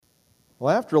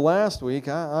Well, after last week,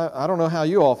 I don't know how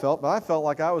you all felt, but I felt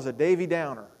like I was a Davy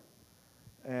Downer.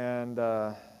 And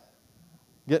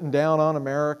getting down on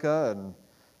America and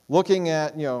looking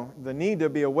at, the need to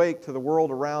be awake to the world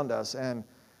around us. And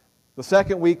the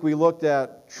second week we looked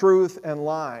at truth and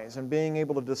lies and being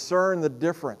able to discern the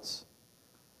difference.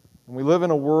 And we live in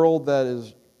a world that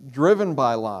is driven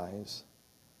by lies,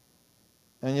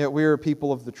 and yet we are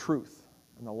people of the truth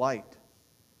and the light.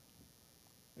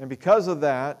 And because of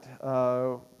that,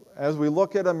 as we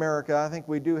look at America, I think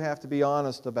we do have to be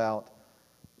honest about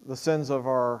the sins of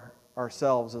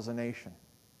ourselves as a nation.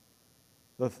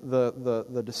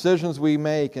 The decisions we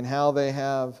make and how they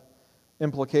have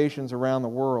implications around the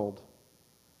world.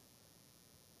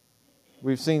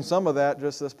 We've seen some of that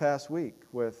just this past week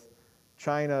with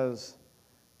China's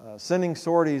sending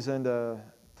sorties into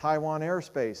Taiwan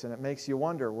airspace, and it makes you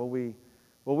wonder, will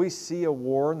we see a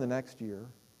war in the next year?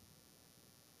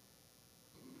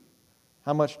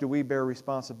 How much do we bear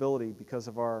responsibility because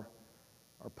of our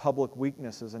public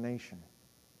weakness as a nation?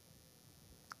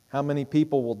 How many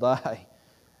people will die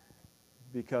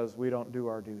because we don't do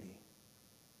our duty?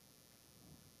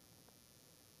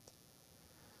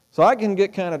 So I can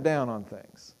get kind of down on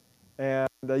things. And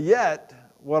yet,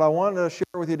 what I wanted to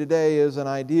share with you today is an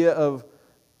idea of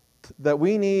that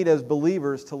we need as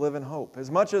believers to live in hope. As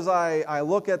much as I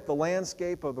look at the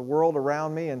landscape of the world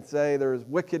around me and say there is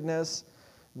wickedness,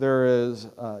 there is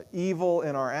evil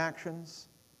in our actions,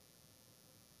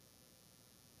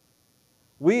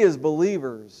 we as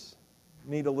believers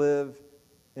need to live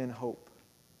in hope.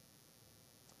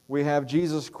 We have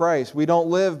Jesus Christ. We don't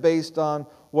live based on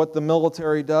what the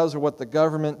military does or what the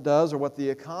government does or what the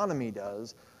economy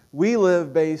does. We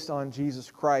live based on Jesus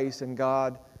Christ and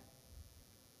God's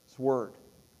Word,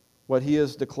 what He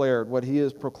has declared, what He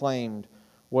has proclaimed,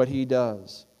 what He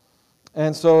does.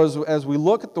 And so as we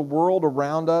look at the world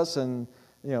around us and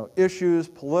issues,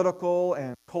 political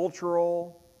and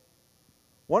cultural,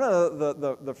 one of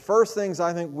the first things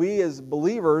I think we as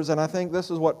believers, and I think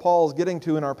this is what Paul is getting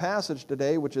to in our passage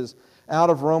today, which is out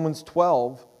of Romans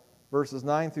 12, verses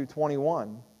 9 through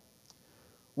 21,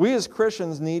 we as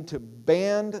Christians need to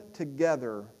band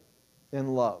together in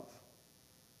love.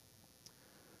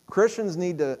 Christians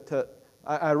need to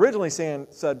I originally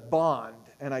said bond,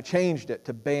 and I changed it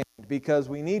to band, because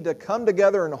we need to come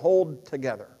together and hold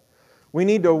together. We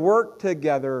need to work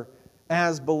together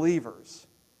as believers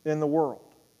in the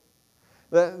world.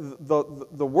 The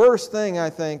worst thing, I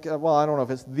think, well, I don't know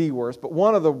if it's the worst, but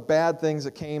one of the bad things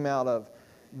that came out of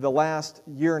the last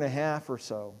year and a half or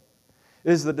so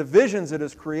is the divisions it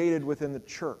has created within the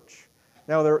church.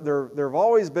 Now, there have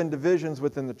always been divisions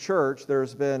within the church.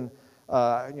 There's been,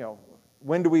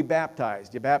 when do we baptize?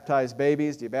 Do you baptize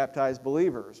babies? Do you baptize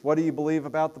believers? What do you believe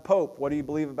about the Pope? What do you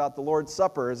believe about the Lord's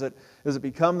Supper? Is it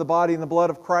become the body and the blood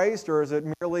of Christ, or is it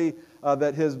merely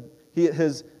that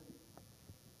His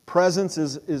presence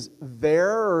is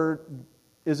there, or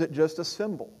is it just a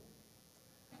symbol?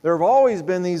 There have always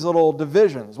been these little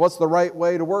divisions. What's the right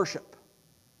way to worship?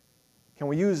 Can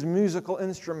we use musical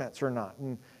instruments or not?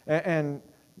 And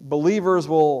believers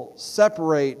will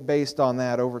separate based on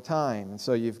that over time. And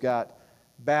so you've got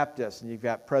Baptists, and you've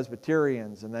got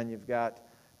Presbyterians, and then you've got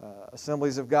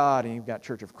Assemblies of God, and you've got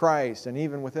Church of Christ, and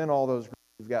even within all those groups,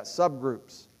 you've got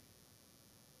subgroups.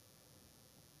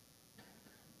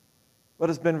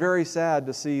 But it's been very sad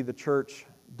to see the church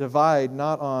divide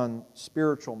not on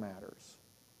spiritual matters,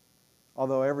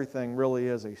 although everything really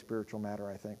is a spiritual matter,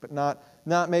 I think, but not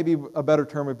maybe a better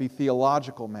term would be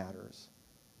theological matters.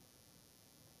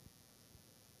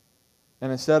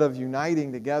 And instead of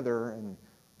uniting together and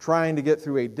trying to get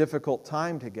through a difficult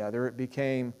time together, it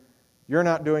became, you're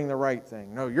not doing the right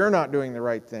thing. No, you're not doing the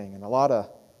right thing. And a lot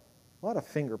of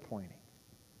finger pointing,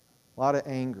 a lot of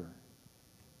anger.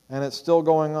 And it's still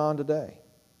going on today.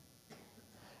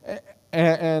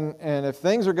 And if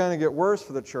things are going to get worse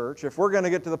for the church, if we're going to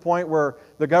get to the point where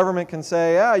the government can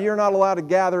say, you're not allowed to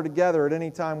gather together at any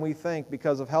time we think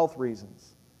because of health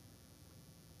reasons,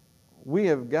 we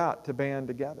have got to band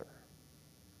together.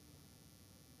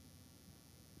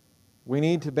 We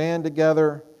need to band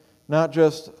together, not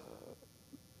just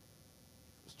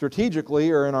strategically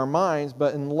or in our minds,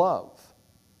 but in love.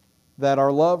 That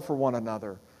our love for one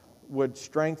another would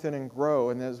strengthen and grow.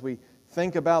 And as we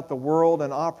think about the world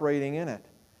and operating in it,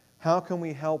 how can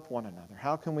we help one another?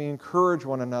 How can we encourage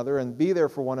one another and be there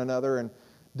for one another in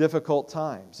difficult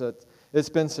times? It's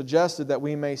been suggested that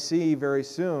we may see very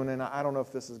soon, and I don't know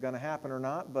if this is going to happen or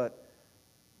not, but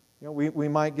we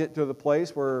might get to the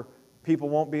place where people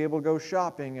won't be able to go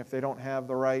shopping if they don't have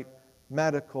the right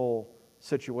medical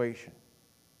situation.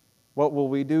 What will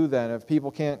we do then if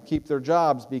people can't keep their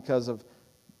jobs because of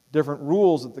different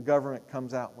rules that the government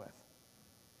comes out with?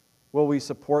 Will we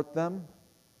support them?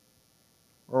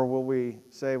 Or will we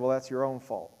say, well, that's your own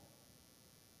fault?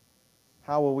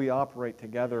 How will we operate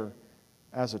together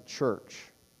as a church?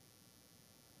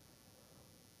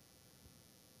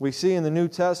 We see in the New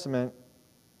Testament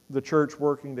the church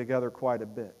working together quite a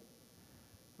bit.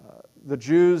 The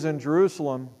Jews in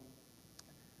Jerusalem,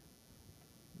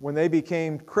 when they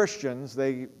became Christians,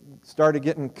 they started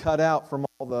getting cut out from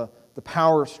all the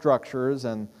power structures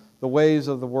and the ways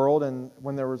of the world. And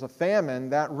when there was a famine,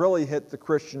 that really hit the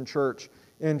Christian church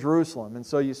in Jerusalem. And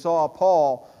so you saw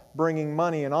Paul bringing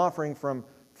money and offering from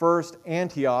first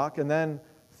Antioch, and then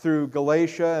through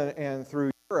Galatia and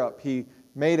through Europe. He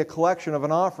made a collection of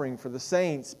an offering for the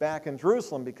saints back in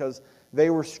Jerusalem because they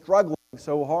were struggling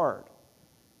so hard.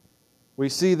 We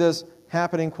see this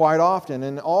happening quite often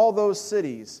in all those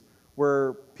cities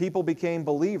where people became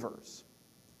believers.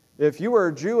 If you were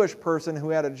a Jewish person who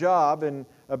had a job in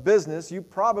a business, you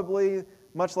probably,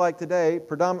 much like today,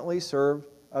 predominantly served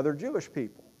other Jewish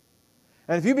people.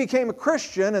 And if you became a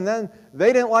Christian and then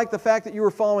they didn't like the fact that you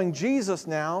were following Jesus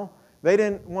now, they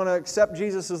didn't want to accept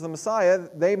Jesus as the Messiah,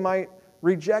 they might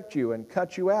reject you and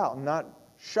cut you out and not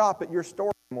shop at your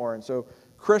store anymore. And so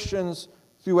Christians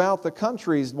throughout the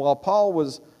countries, while Paul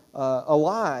was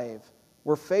alive,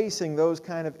 were facing those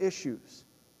kind of issues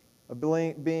of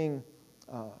being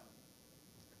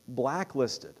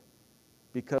blacklisted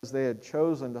because they had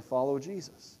chosen to follow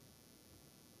Jesus.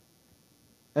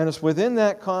 And it's within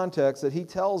that context that he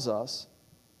tells us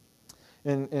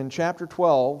in chapter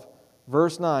 12,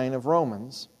 verse 9 of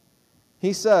Romans,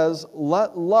 he says,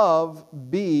 let love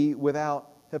be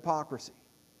without hypocrisy.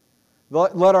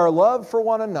 Let our love for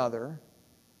one another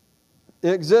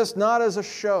exist not as a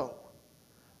show,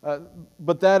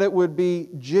 but that it would be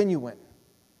genuine.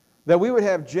 That we would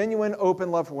have genuine,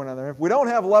 open love for one another. If we don't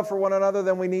have love for one another,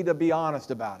 then we need to be honest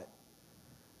about it.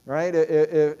 Right?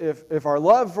 If our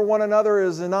love for one another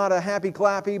is not a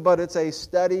happy-clappy, but it's a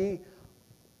steady,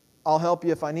 I'll help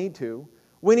you if I need to,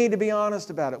 we need to be honest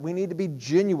about it. We need to be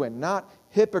genuine, not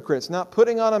hypocrites, not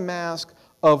putting on a mask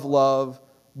of love,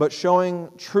 but showing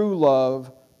true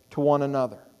love to one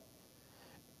another.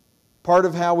 Part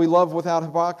of how we love without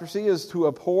hypocrisy is to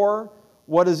abhor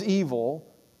what is evil,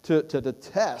 to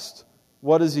detest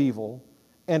what is evil,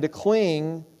 and to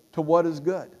cling to what is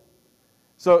good.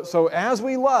 So as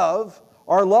we love,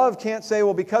 our love can't say,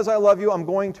 well, because I love you, I'm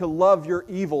going to love your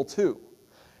evil too.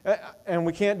 And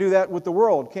we can't do that with the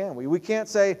world, can we? We can't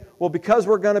say, well, because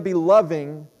we're going to be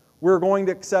loving, we're going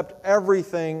to accept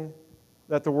everything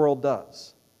that the world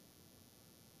does.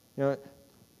 You know,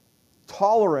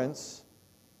 tolerance,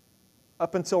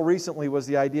 up until recently, was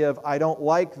the idea of, I don't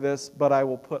like this, but I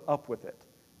will put up with it.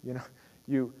 You know,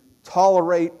 you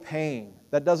tolerate pain.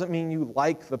 That doesn't mean you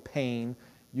like the pain.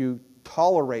 You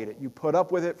tolerate it. You put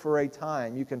up with it for a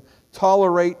time. You can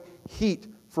tolerate heat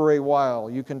for a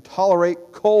while. You can tolerate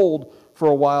cold for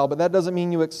a while, but that doesn't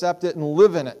mean you accept it and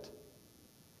live in it.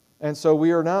 And so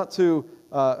we are not to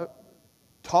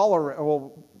tolerate.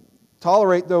 Well,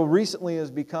 tolerate, though, recently has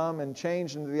become and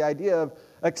changed into the idea of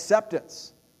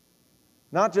acceptance.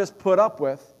 Not just put up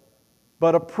with,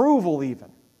 but approval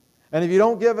even. And if you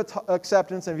don't give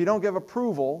acceptance, and if you don't give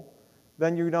approval,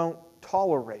 then you don't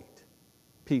tolerate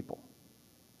people.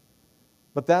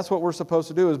 But that's what we're supposed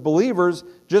to do. As believers,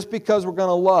 just because we're going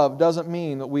to love doesn't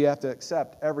mean that we have to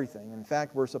accept everything. In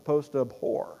fact, we're supposed to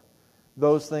abhor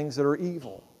those things that are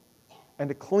evil and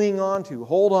to cling on to,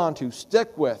 hold on to,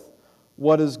 stick with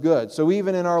what is good. So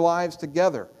even in our lives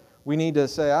together, we need to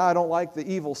say, I don't like the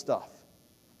evil stuff.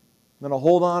 I'm going to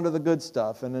hold on to the good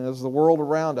stuff. And as the world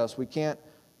around us, we can't,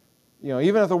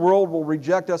 even if the world will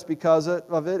reject us because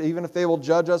of it, even if they will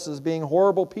judge us as being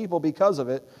horrible people because of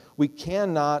it, we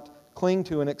cannot cling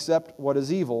to and accept what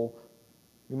is evil.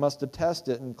 We must detest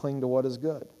it and cling to what is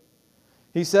good.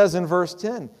 He says in verse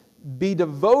 10, be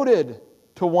devoted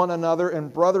to one another in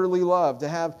brotherly love. To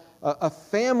have a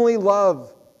family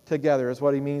love together is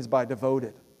what he means by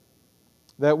devoted.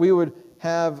 That we would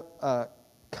have a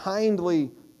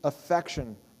kindly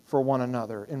affection for one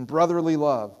another in brotherly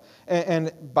love.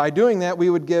 And by doing that, we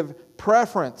would give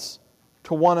preference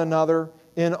to one another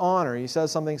in honor. He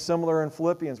says something similar in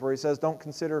Philippians where he says, don't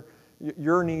consider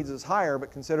your needs as higher,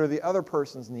 but consider the other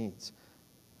person's needs.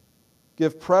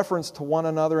 Give preference to one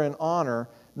another in honor,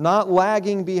 not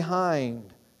lagging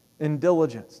behind in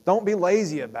diligence. Don't be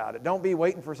lazy about it. Don't be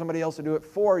waiting for somebody else to do it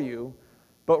for you,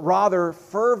 but rather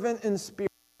fervent in spirit,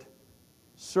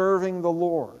 serving the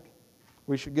Lord.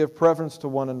 We should give preference to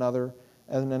one another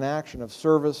as an action of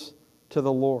service to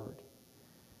the Lord.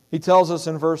 He tells us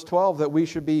in verse 12 that we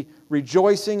should be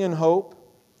rejoicing in hope,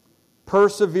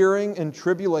 persevering in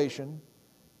tribulation,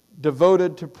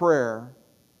 devoted to prayer,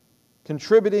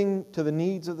 contributing to the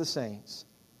needs of the saints,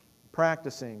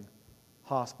 practicing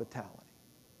hospitality.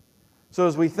 So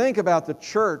as we think about the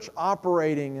church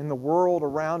operating in the world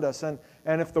around us, and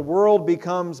if the world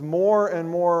becomes more and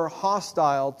more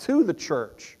hostile to the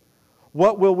church,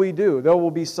 what will we do? There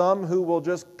will be some who will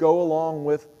just go along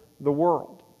with the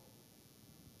world.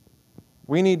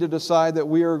 We need to decide that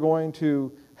we are going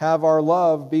to have our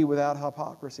love be without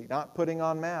hypocrisy, not putting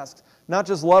on masks, not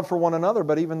just love for one another,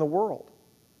 but even the world.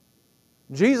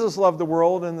 Jesus loved the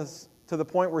world to the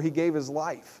point where He gave His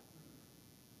life.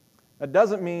 That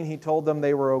doesn't mean He told them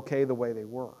they were okay the way they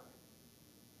were.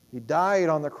 He died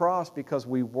on the cross because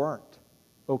we weren't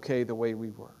okay the way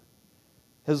we were.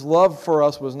 His love for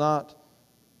us was not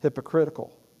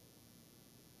hypocritical.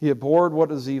 He abhorred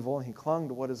what is evil and He clung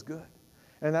to what is good.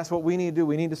 And that's what we need to do.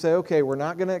 We need to say, okay, we're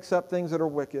not going to accept things that are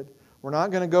wicked. We're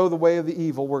not going to go the way of the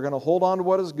evil. We're going to hold on to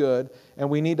what is good. And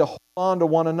we need to hold on to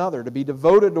one another, to be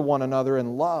devoted to one another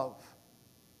in love.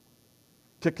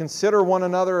 To consider one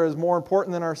another as more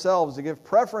important than ourselves, to give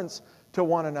preference to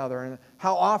one another. And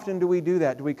how often do we do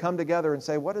that? Do we come together and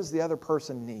say, what does the other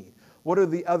person need? What do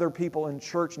the other people in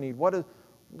church need? What are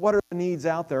the needs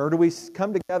out there? Or do we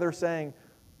come together saying,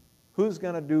 who's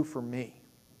going to do for me?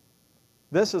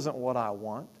 This isn't what I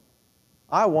want.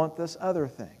 I want this other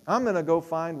thing. I'm going to go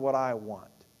find what I want.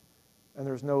 And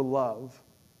there's no love.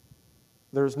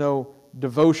 There's no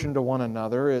devotion to one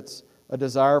another. It's a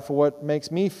desire for what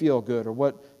makes me feel good or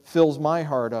what fills my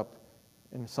heart up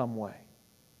in some way.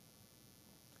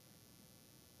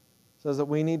 It says that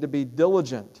we need to be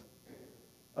diligent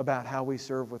about how we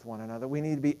serve with one another. We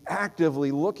need to be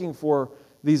actively looking for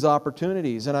these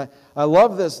opportunities. And I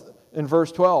love this in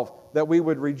verse 12, that we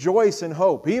would rejoice in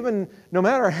hope. Even no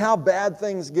matter how bad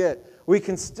things get, we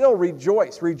can still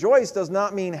rejoice. Rejoice does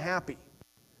not mean happy.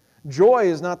 Joy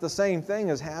is not the same thing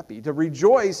as happy. To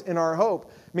rejoice in our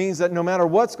hope means that no matter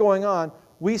what's going on,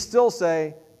 we still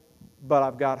say, but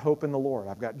I've got hope in the Lord.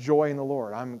 I've got joy in the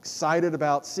Lord. I'm excited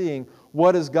about seeing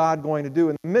what is God going to do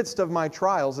in the midst of my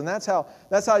trials. And that's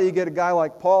how you get a guy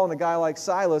like Paul and a guy like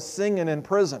Silas singing in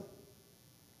prison.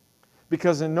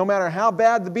 Because no matter how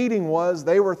bad the beating was,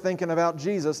 they were thinking about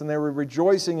Jesus and they were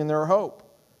rejoicing in their hope.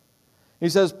 He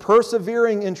says,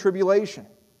 persevering in tribulation.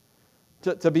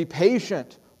 To be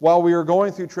patient while we are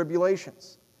going through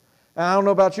tribulations. And I don't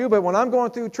know about you, but when I'm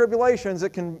going through tribulations,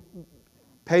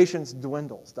 patience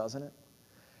dwindles, doesn't it?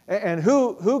 And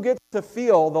who gets to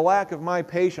feel the lack of my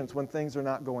patience when things are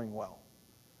not going well?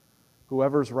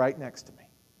 Whoever's right next to me.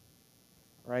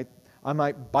 Right? I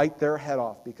might bite their head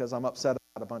off because I'm upset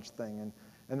about a bunch of things.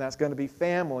 And that's going to be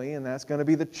family, and that's going to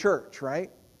be the church,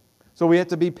 right? So we have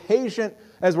to be patient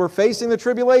as we're facing the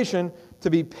tribulation, to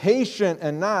be patient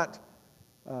and not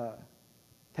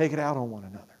take it out on one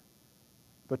another,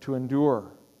 but to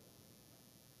endure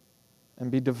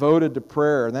and be devoted to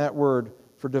prayer. And that word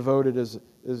for devoted is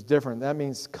different. That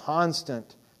means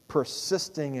constant,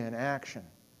 persisting in action,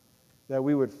 that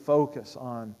we would focus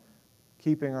on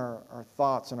keeping our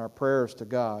thoughts and our prayers to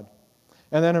God.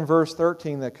 And then in verse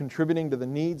 13, that contributing to the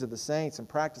needs of the saints and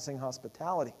practicing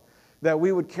hospitality, that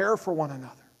we would care for one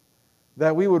another,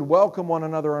 that we would welcome one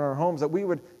another in our homes, that we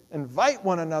would invite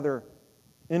one another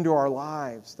into our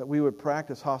lives, that we would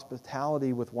practice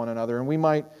hospitality with one another. And we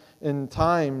might, in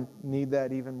time, need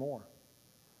that even more.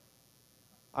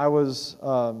 I was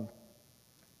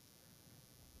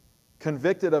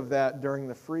convicted of that during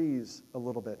the freeze a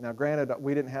little bit. Now, granted,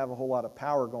 we didn't have a whole lot of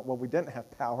power going. Well, we didn't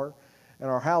have power, and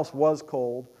our house was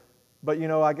cold. But,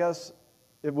 I guess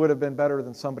it would have been better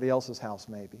than somebody else's house,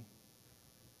 maybe.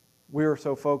 We were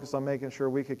so focused on making sure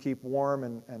we could keep warm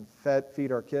and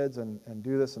feed our kids and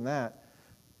do this and that.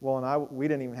 Well, and we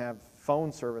didn't even have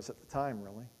phone service at the time,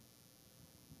 really.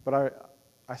 But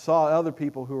I saw other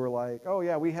people who were like, oh,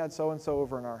 yeah, we had so-and-so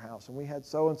over in our house, and we had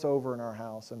so-and-so over in our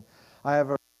house. And I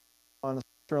have a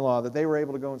sister-in-law that they were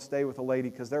able to go and stay with a lady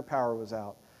because their power was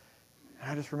out. And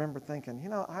I just remember thinking,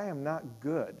 I am not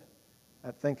good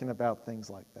at thinking about things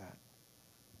like that.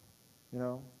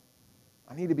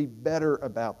 I need to be better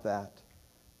about that,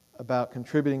 about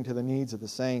contributing to the needs of the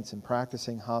saints and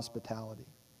practicing hospitality.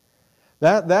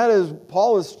 That is,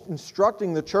 Paul is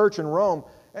instructing the church in Rome.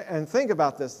 And think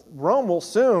about this. Rome will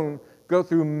soon go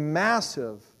through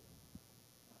massive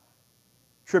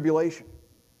tribulation.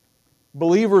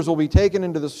 Believers will be taken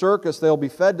into the circus. They'll be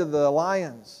fed to the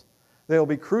lions. They'll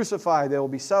be crucified. They'll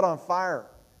be set on fire.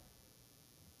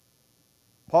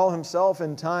 Paul himself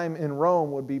in time in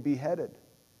Rome would be beheaded.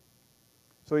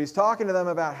 So he's talking to them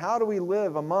about how do we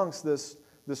live amongst this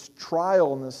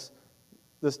trial and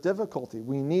this difficulty.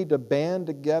 We need to band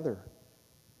together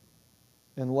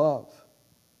and love.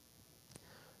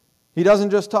 He doesn't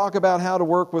just talk about how to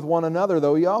work with one another,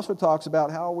 though. He also talks about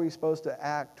how we're supposed to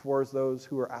act towards those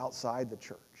who are outside the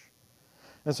church.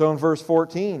 And so in verse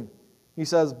 14, he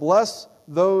says, "Bless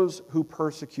those who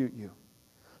persecute you.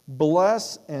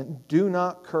 Bless and do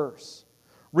not curse.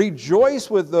 Rejoice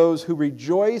with those who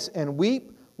rejoice and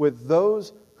weep with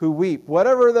those who weep."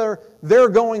 Whatever they're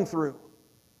going through.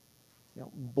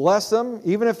 Bless them,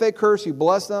 even if they curse you.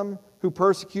 Bless them who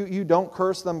persecute you. Don't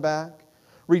curse them back.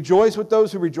 Rejoice with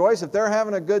those who rejoice. If they're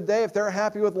having a good day, if they're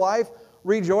happy with life,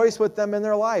 rejoice with them in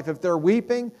their life. If they're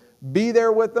weeping, be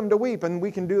there with them to weep. And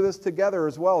we can do this together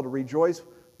as well, to rejoice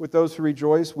with those who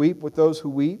rejoice, weep with those who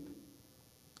weep.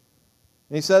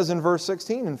 And he says in verse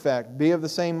 16, in fact, be of the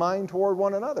same mind toward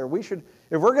one another. If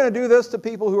we're going to do this to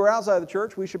people who are outside the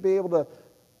church, we should be able to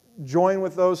join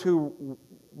with those who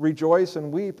rejoice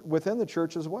and weep within the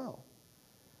church as well.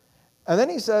 And then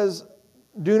he says,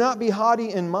 do not be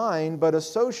haughty in mind, but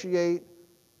associate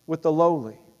with the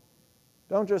lowly.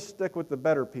 Don't just stick with the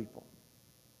better people,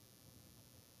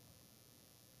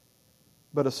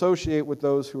 but associate with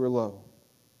those who are low.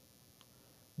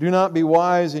 Do not be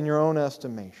wise in your own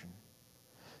estimation.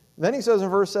 Then he says in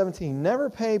verse 17, never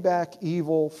pay back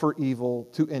evil for evil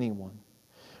to anyone.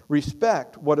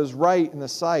 Respect what is right in the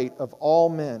sight of all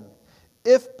men.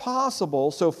 If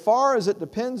possible, so far as it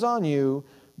depends on you,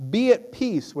 be at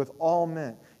peace with all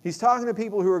men. He's talking to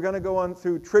people who are going to go on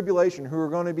through tribulation, who are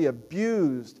going to be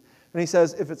abused. And he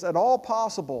says, if it's at all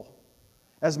possible,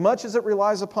 as much as it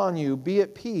relies upon you, be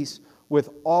at peace with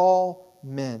all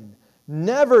men.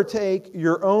 Never take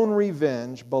your own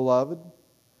revenge, beloved,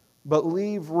 but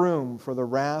leave room for the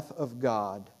wrath of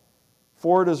God.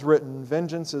 For it is written,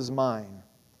 vengeance is mine.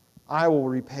 I will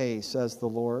repay, says the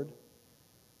Lord.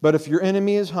 But if your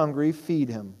enemy is hungry, feed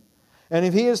him. And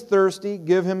if he is thirsty,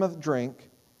 give him a drink.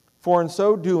 For in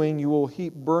so doing, you will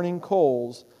heap burning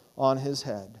coals on his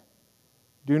head.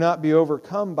 Do not be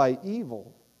overcome by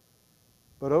evil,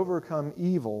 but overcome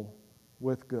evil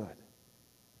with good.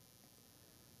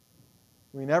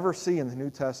 We never see in the New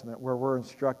Testament where we're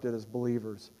instructed as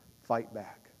believers, fight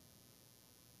back.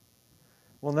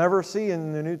 We'll never see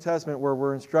in the New Testament where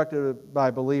we're instructed by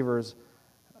believers,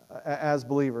 as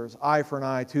believers, eye for an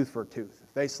eye, tooth for a tooth.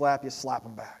 If they slap you, slap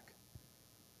them back.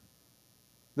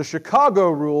 The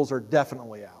Chicago rules are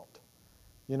definitely out.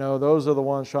 You know, those are the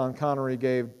ones Sean Connery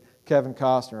gave Kevin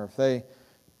Costner. If they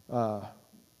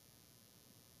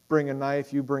bring a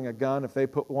knife, you bring a gun. If they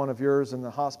put one of yours in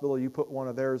the hospital, you put one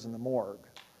of theirs in the morgue.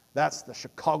 That's the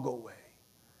Chicago way.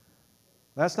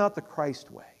 That's not the Christ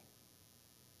way.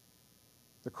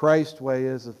 The Christ way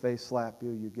is if they slap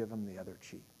you, you give them the other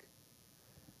cheek.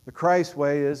 The Christ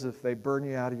way is if they burn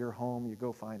you out of your home, you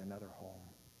go find another home.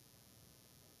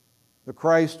 The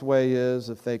Christ way is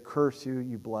if they curse you,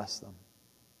 you bless them.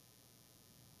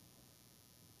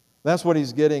 That's what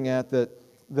he's getting at,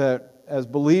 that as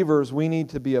believers we need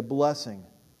to be a blessing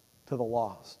to the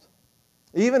lost.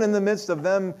 Even in the midst of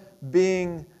them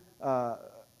being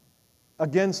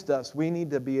against us, we need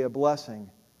to be a blessing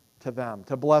to them,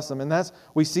 to bless them. And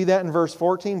we see that in verse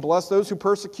 14, bless those who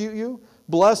persecute you,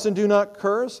 bless and do not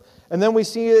curse. And then we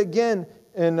see it again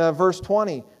in verse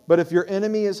 20, but if your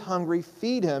enemy is hungry,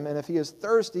 feed him, and if he is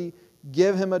thirsty,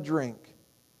 give him a drink.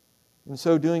 In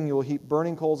so doing, you will heap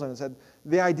burning coals on his head.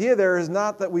 The idea there is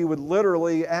not that we would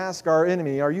literally ask our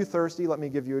enemy, are you thirsty? Let me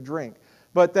give you a drink.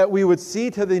 But that we would see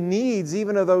to the needs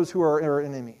even of those who are our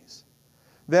enemies.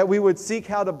 That we would seek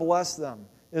how to bless them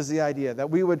is the idea. That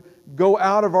we would go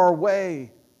out of our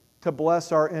way to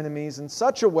bless our enemies in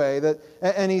such a way that,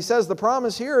 and he says the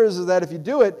promise here is that if you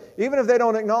do it, even if they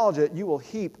don't acknowledge it, you will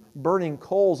heap burning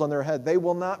coals on their head. They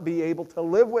will not be able to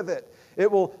live with it.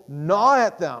 It will gnaw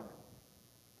at them.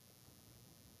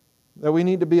 That we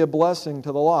need to be a blessing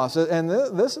to the lost. And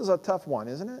this is a tough one,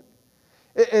 isn't it?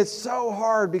 It's so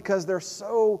hard because they're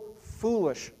so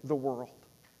foolish, the world.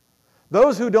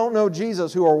 Those who don't know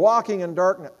Jesus, who are walking in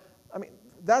darkness, I mean,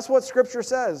 that's what Scripture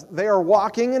says. They are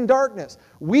walking in darkness.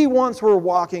 We once were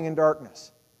walking in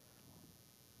darkness.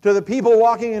 To the people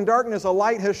walking in darkness, a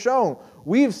light has shone.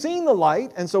 We've seen the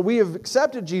light, and so we have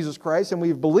accepted Jesus Christ, and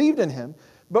we've believed in Him.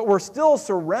 But we're still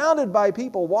surrounded by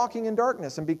people walking in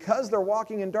darkness. And because they're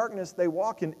walking in darkness, they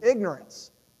walk in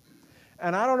ignorance.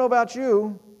 And I don't know about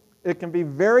you, it can be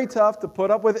very tough to put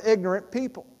up with ignorant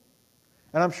people.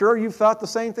 And I'm sure you've thought the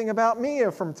same thing about me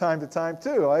from time to time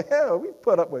too. Like, yeah, we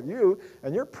put up with you,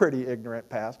 and you're pretty ignorant,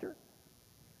 Pastor,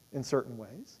 in certain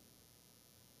ways.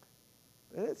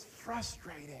 And it's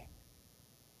frustrating.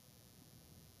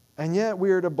 And yet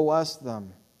we are to bless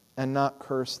them and not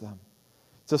curse them.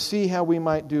 To see how we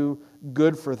might do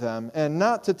good for them, and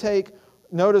not to take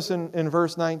notice in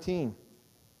verse 19,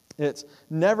 it's,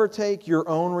 never take your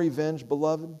own revenge,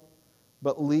 beloved,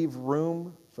 but leave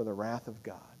room for the wrath of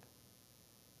God.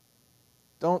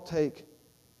 Don't take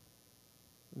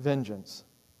vengeance,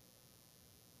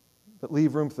 but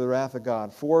leave room for the wrath of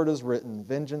God. For it is written,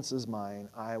 vengeance is mine,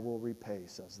 I will repay,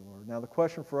 says the Lord. Now the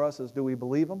question for us is, do we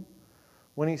believe Him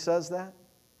when He says that?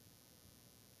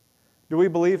 Do we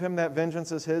believe Him that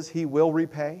vengeance is His, He will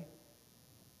repay?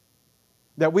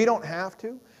 That we don't have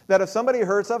to? That if somebody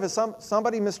hurts us, if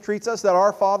somebody mistreats us, that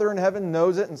our Father in heaven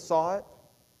knows it and saw it?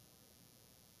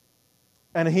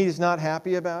 And He's not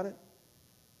happy about it?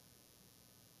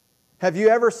 Have you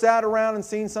ever sat around and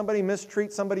seen somebody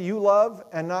mistreat somebody you love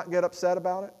and not get upset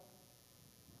about it?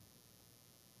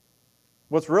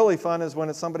 What's really fun is when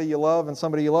it's somebody you love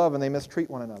and they mistreat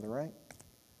one another, right?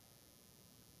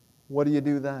 What do you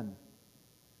do then?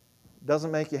 It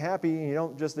doesn't make you happy, and you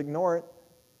don't just ignore it.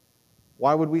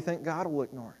 Why would we think God will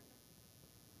ignore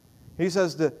it? He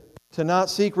says to not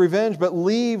seek revenge, but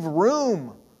leave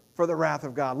room for the wrath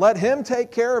of God. Let Him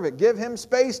take care of it. Give Him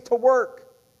space to work.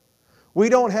 We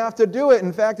don't have to do it.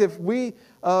 In fact, if we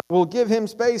will give Him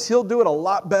space, He'll do it a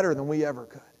lot better than we ever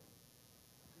could.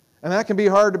 And that can be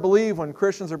hard to believe when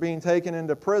Christians are being taken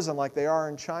into prison like they are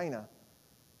in China.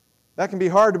 That can be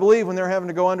hard to believe when they're having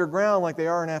to go underground like they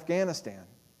are in Afghanistan.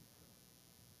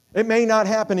 It may not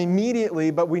happen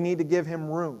immediately, but we need to give Him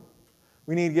room.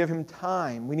 We need to give Him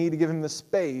time. We need to give Him the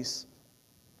space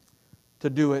to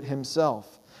do it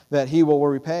Himself, that He will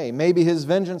repay. Maybe His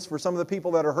vengeance for some of the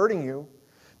people that are hurting you,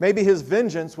 maybe His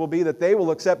vengeance will be that they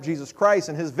will accept Jesus Christ,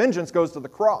 and His vengeance goes to the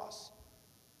cross.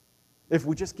 If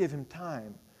we just give Him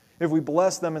time, if we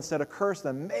bless them instead of curse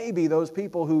them, maybe those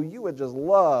people who you would just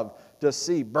love to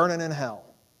see burning in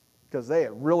hell because they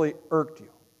have really irked you.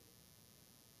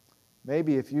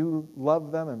 Maybe if you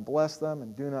love them and bless them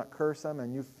and do not curse them,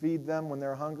 and you feed them when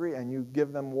they're hungry and you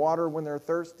give them water when they're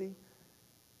thirsty,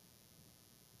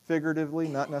 figuratively,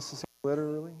 not necessarily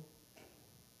literally,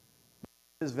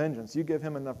 His vengeance, you give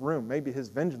Him enough room, maybe His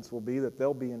vengeance will be that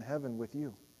they'll be in heaven with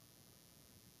you.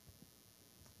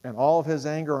 And all of His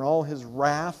anger and all His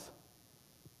wrath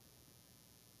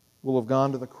will have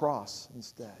gone to the cross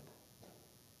instead.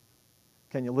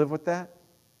 Can you live with that?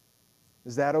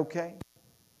 Is that okay?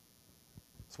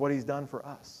 It's what He's done for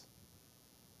us.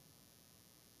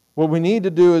 What we need to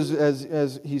do is,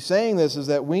 as He's saying this, is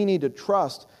that we need to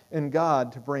trust in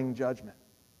God to bring judgment.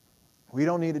 We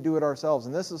don't need to do it ourselves.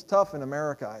 And this is tough in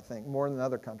America, I think, more than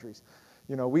other countries.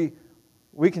 You know, we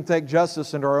can take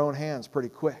justice into our own hands pretty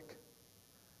quick.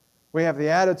 We have the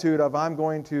attitude of, I'm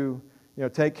going to,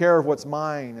 take care of what's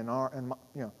mine and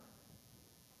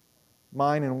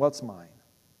mine and what's mine.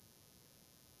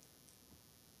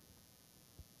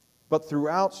 But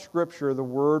throughout Scripture, the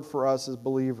word for us as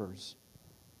believers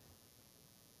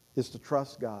is to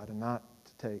trust God and not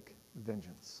to take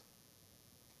vengeance.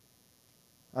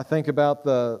 I think about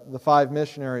the 5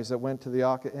 missionaries that went to the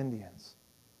Auca Indians.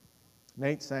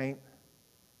 Nate Saint.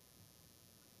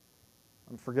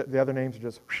 I forget, the other names are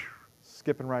just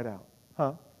skipping right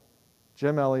out.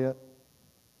 Jim Elliot.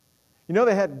 You know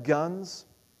they had guns?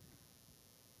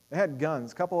 They had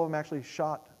guns. A couple of them actually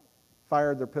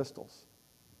fired their pistols.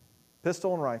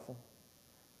 Pistol and rifle.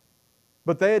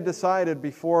 But they had decided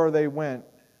before they went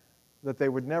that they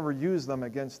would never use them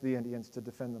against the Indians to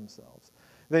defend themselves.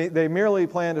 They merely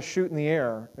planned to shoot in the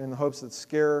air in the hopes that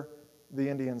scare the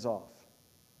Indians off.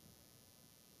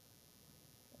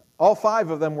 All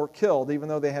 5 of them were killed, even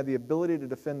though they had the ability to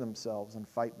defend themselves and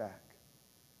fight back.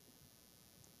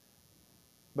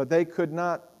 But they could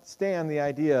not stand the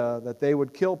idea that they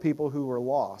would kill people who were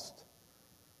lost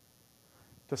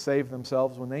to save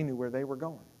themselves when they knew where they were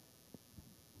going.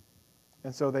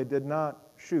 And so they did not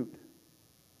shoot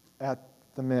at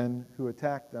the men who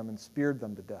attacked them and speared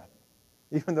them to death,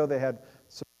 even though they had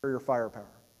superior firepower.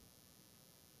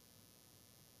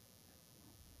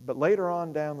 But later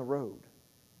on down the road,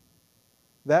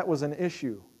 that was an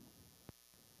issue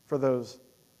for those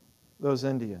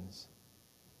Indians.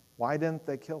 Why didn't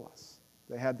they kill us?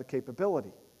 They had the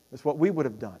capability. It's what we would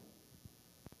have done.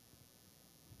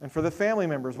 And for the family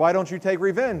members, why don't you take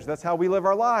revenge? That's how we live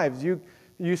our lives.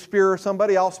 You spear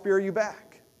somebody, I'll spear you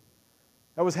back.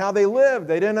 That was how they lived.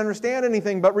 They didn't understand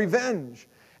anything but revenge.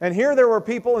 And here there were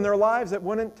people in their lives that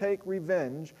wouldn't take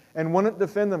revenge and wouldn't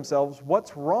defend themselves.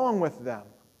 What's wrong with them?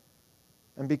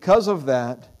 And because of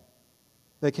that,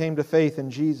 they came to faith in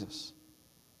Jesus.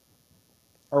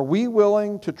 Are we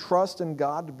willing to trust in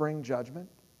God to bring judgment?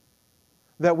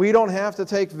 That we don't have to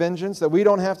take vengeance, that we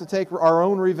don't have to take our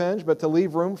own revenge, but to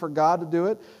leave room for God to do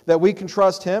it, that we can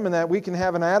trust Him, and that we can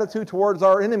have an attitude towards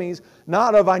our enemies,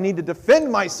 not of I need to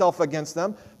defend myself against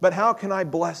them, but how can I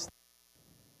bless them?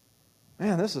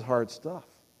 Man, this is hard stuff.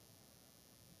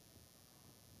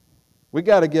 We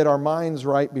got to get our minds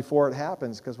right before it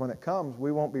happens, because when it comes,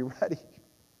 we won't be ready.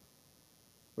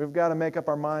 We've got to make up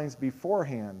our minds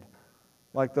beforehand,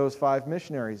 like those 5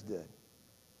 missionaries did.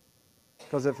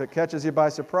 Because if it catches you by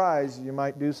surprise, you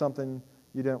might do something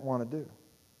you didn't want to do.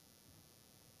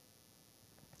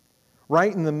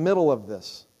 Right in the middle of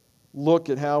this, look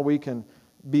at how we can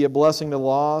be a blessing to the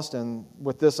lost, and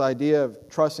with this idea of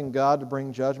trusting God to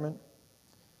bring judgment.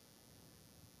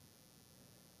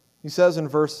 He says in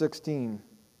verse 16,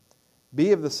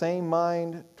 "Be of the same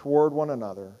mind toward one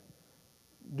another.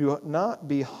 Do not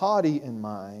be haughty in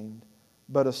mind,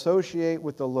 but associate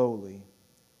with the lowly.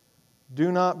 Do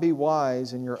not be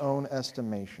wise in your own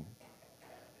estimation."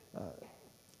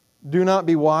 Do not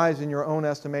be wise in your own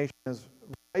estimation is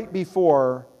right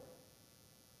before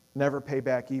never pay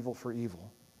back evil for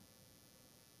evil.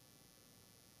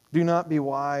 Do not be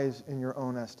wise in your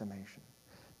own estimation.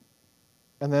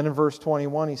 And then in verse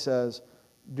 21 he says,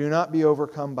 "Do not be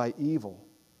overcome by evil,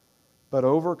 but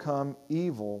overcome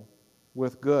evil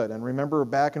with good." And remember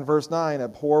back in verse 9,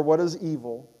 abhor what is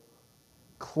evil,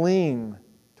 cling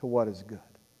to what is good.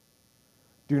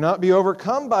 Do not be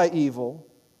overcome by evil,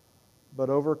 but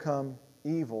overcome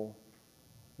evil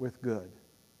with good.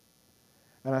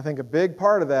 And I think a big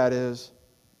part of that is,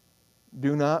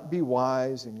 do not be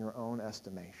wise in your own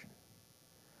estimation.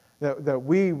 That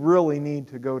we really need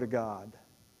to go to God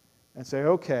and say,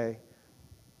 okay,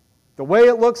 the way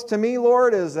it looks to me,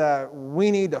 Lord, is that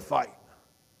we need to fight.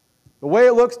 The way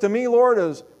it looks to me, Lord,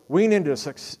 is we need to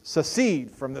secede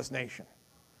from this nation.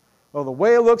 Well, the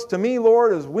way it looks to me,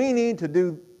 Lord, is we need to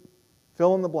do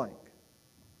fill in the blank.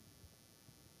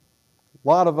 A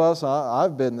lot of us,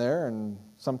 I've been there, and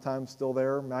sometimes still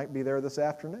there, might be there this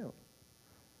afternoon.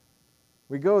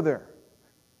 We go there.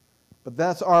 But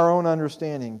that's our own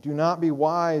understanding. Do not be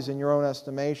wise in your own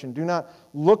estimation. Do not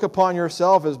look upon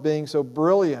yourself as being so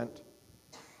brilliant.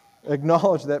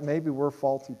 Acknowledge that maybe we're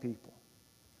faulty people.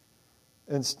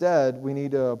 Instead, we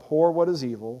need to abhor what is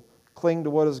evil, cling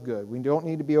to what is good. We don't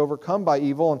need to be overcome by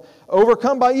evil. And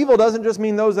overcome by evil doesn't just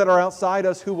mean those that are outside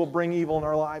us who will bring evil in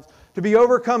our lives. To be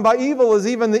overcome by evil is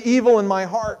even the evil in my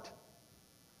heart.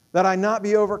 That I not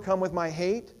be overcome with my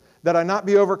hate, that I not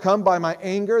be overcome by my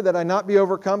anger, that I not be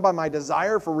overcome by my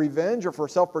desire for revenge or for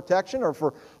self-protection or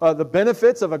for the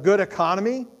benefits of a good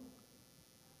economy,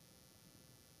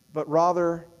 but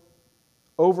rather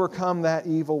overcome that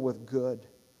evil with good.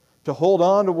 To hold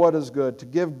on to what is good, to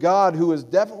give God, who is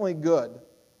definitely good,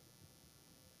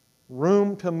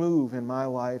 room to move in my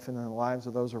life and in the lives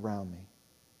of those around me.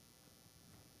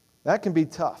 That can be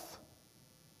tough.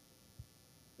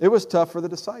 It was tough for the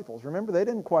disciples. Remember, they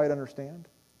didn't quite understand.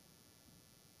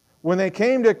 When they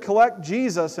came to collect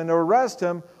Jesus and to arrest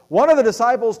Him, one of the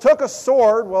disciples took a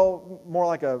sword, well, more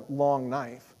like a long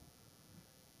knife,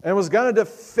 and was going to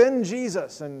defend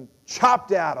Jesus and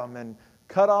chopped at Him and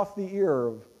cut off the ear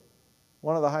of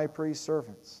one of the high priest's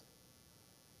servants.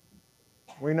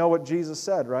 We know what Jesus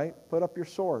said, right? Put up your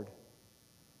sword.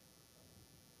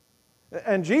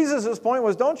 And Jesus' point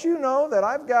was, don't you know that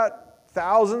I've got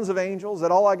thousands of angels, that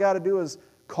all I got to do is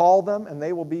call them and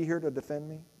they will be here to defend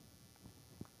me?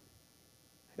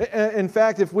 In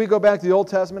fact, if we go back to the Old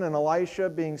Testament and Elisha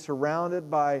being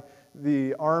surrounded by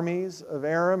the armies of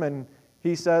Aram, and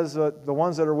he says the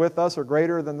ones that are with us are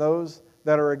greater than those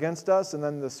that are against us, and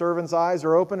then the servant's eyes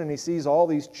are open and he sees all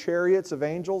these chariots of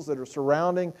angels that are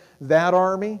surrounding that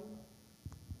army.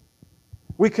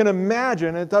 We can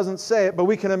imagine, it doesn't say it, but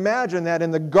we can imagine that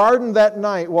in the garden that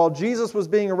night, while Jesus was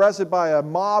being arrested by a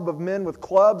mob of men with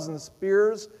clubs and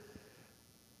spears,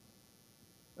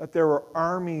 that there were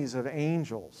armies of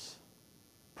angels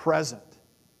present.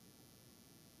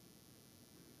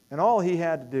 And all he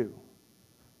had to do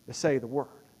is say the word.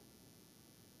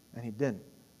 And he didn't.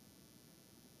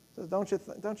 He says, don't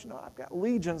you know, I've got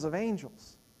legions of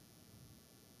angels.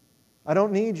 I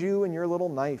don't need you and your little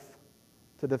knife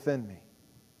to defend me.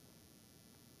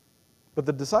 But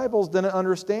the disciples didn't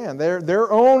understand.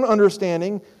 Their own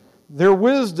understanding, their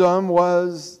wisdom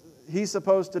was, he's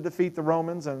supposed to defeat the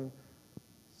Romans and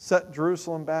set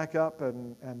Jerusalem back up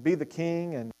and be the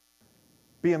king and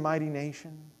be a mighty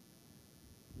nation.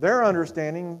 Their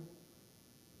understanding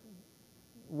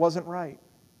wasn't right.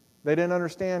 They didn't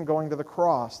understand going to the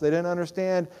cross. They didn't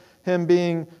understand Him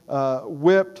being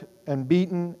whipped and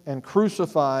beaten and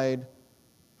crucified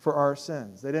for our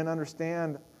sins. They didn't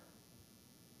understand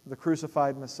the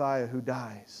crucified Messiah who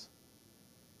dies.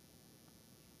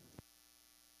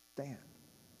 Stand.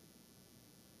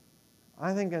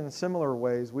 I think in similar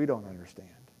ways we don't understand.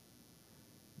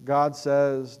 God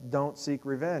says, don't seek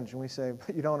revenge. And we say,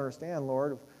 but you don't understand,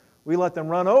 Lord. If we let them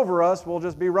run over us, we'll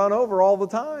just be run over all the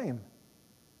time.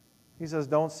 He says,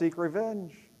 don't seek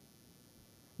revenge.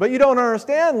 But you don't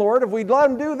understand, Lord. If we let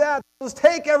them do that, they'll just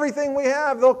take everything we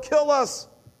have. They'll kill us.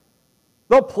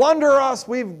 They'll plunder us.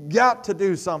 We've got to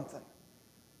do something.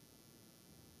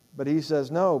 But He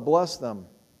says, no, bless them.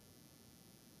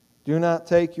 Do not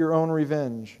take your own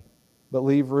revenge, but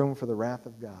leave room for the wrath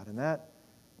of God. And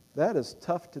that is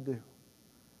tough to do.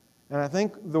 And I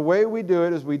think the way we do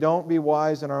it is we don't be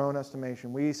wise in our own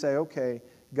estimation. We say, okay,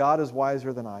 God is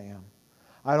wiser than I am.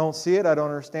 I don't see it, I don't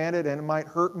understand it, and it might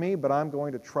hurt me, but I'm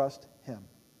going to trust Him.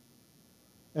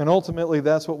 And ultimately,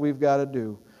 that's what we've got to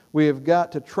do. We have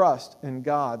got to trust in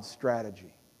God's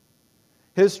strategy.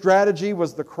 His strategy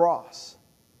was the cross.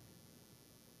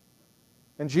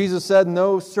 And Jesus said,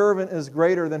 no servant is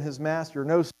greater than his master.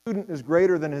 No student is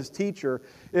greater than his teacher.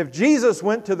 If Jesus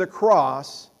went to the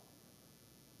cross,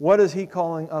 what is He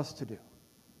calling us to do?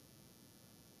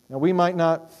 Now, we might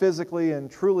not physically and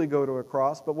truly go to a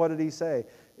cross, but what did He say?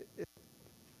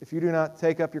 If you do not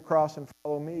take up your cross and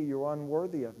follow me, you're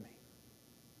unworthy of me.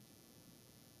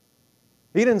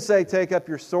 He didn't say, take up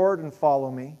your sword and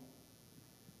follow me.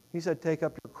 He said, take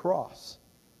up your cross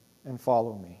and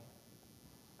follow me.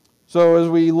 So as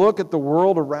we look at the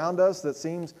world around us that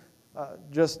seems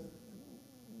just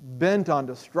bent on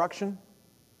destruction,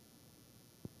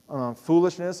 on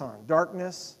foolishness, on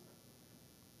darkness,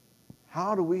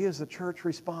 how do we as a church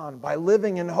respond? By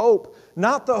living in hope.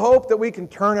 Not the hope that we can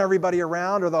turn everybody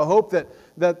around, or the hope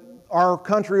that our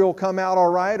country will come out all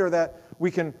right, or that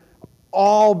we can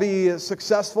all be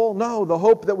successful. No, the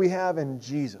hope that we have in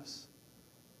Jesus.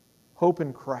 Hope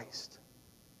in Christ.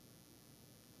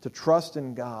 To trust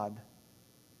in God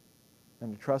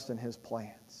and to trust in His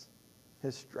plans,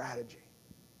 His strategy.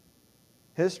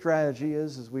 His strategy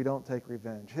is we don't take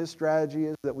revenge. His strategy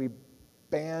is that we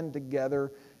band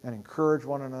together and encourage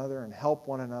one another and help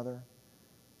one another.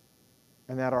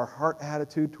 And that our heart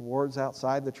attitude towards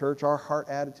outside the church, our heart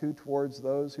attitude towards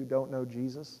those who don't know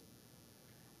Jesus,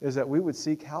 is that we would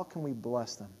seek, how can we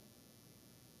bless them?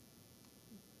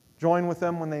 Join with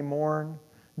them when they mourn.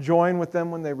 Join with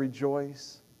them when they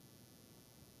rejoice.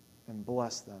 And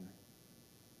bless them.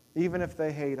 Even if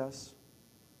they hate us.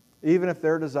 Even if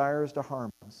their desire is to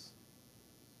harm us.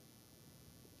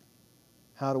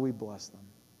 How do we bless them?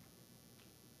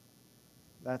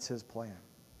 That's His plan.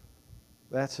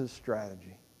 That's His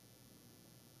strategy.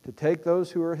 To take those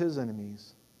who are His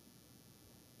enemies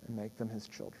and make them His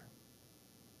children.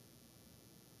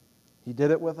 He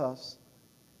did it with us.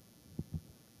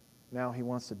 Now He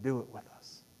wants to do it with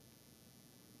us.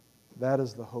 That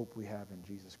is the hope we have in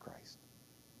Jesus Christ.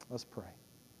 Let's pray.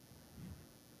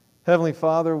 Heavenly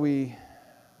Father, we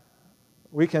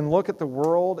can look at the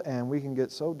world and we can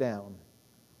get so down.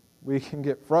 We can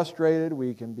get frustrated.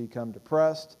 We can become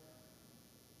depressed.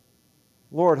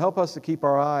 Lord, help us to keep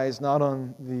our eyes not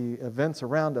on the events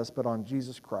around us, but on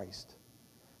Jesus Christ.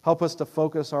 Help us to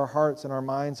focus our hearts and our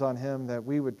minds on Him, that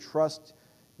we would trust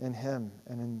in Him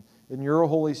and in Your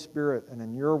Holy Spirit and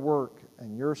in Your work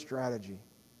and Your strategy.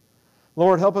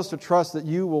 Lord, help us to trust that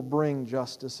You will bring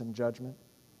justice and judgment.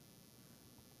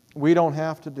 We don't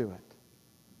have to do it.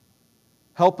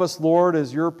 Help us, Lord,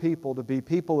 as Your people, to be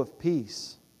people of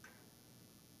peace,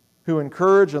 who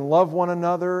encourage and love one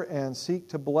another and seek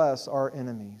to bless our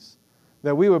enemies.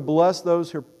 That we would bless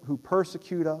those who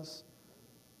persecute us.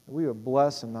 That we would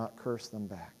bless and not curse them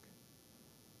back.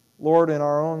 Lord, in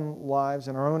our own lives,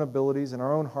 in our own abilities, in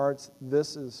our own hearts,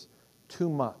 this is too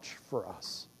much for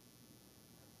us.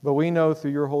 But we know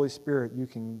through Your Holy Spirit You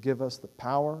can give us the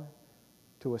power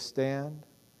to withstand,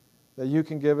 that You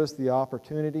can give us the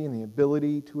opportunity and the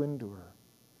ability to endure.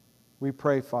 We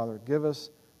pray, Father, give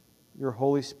us Your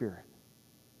Holy Spirit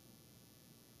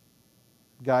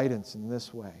guidance in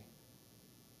this way.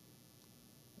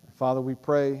 Father, we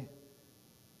pray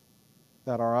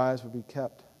that our eyes would be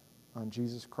kept on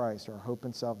Jesus Christ, our hope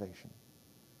and salvation,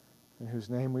 in whose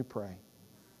name we pray.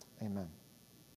 Amen.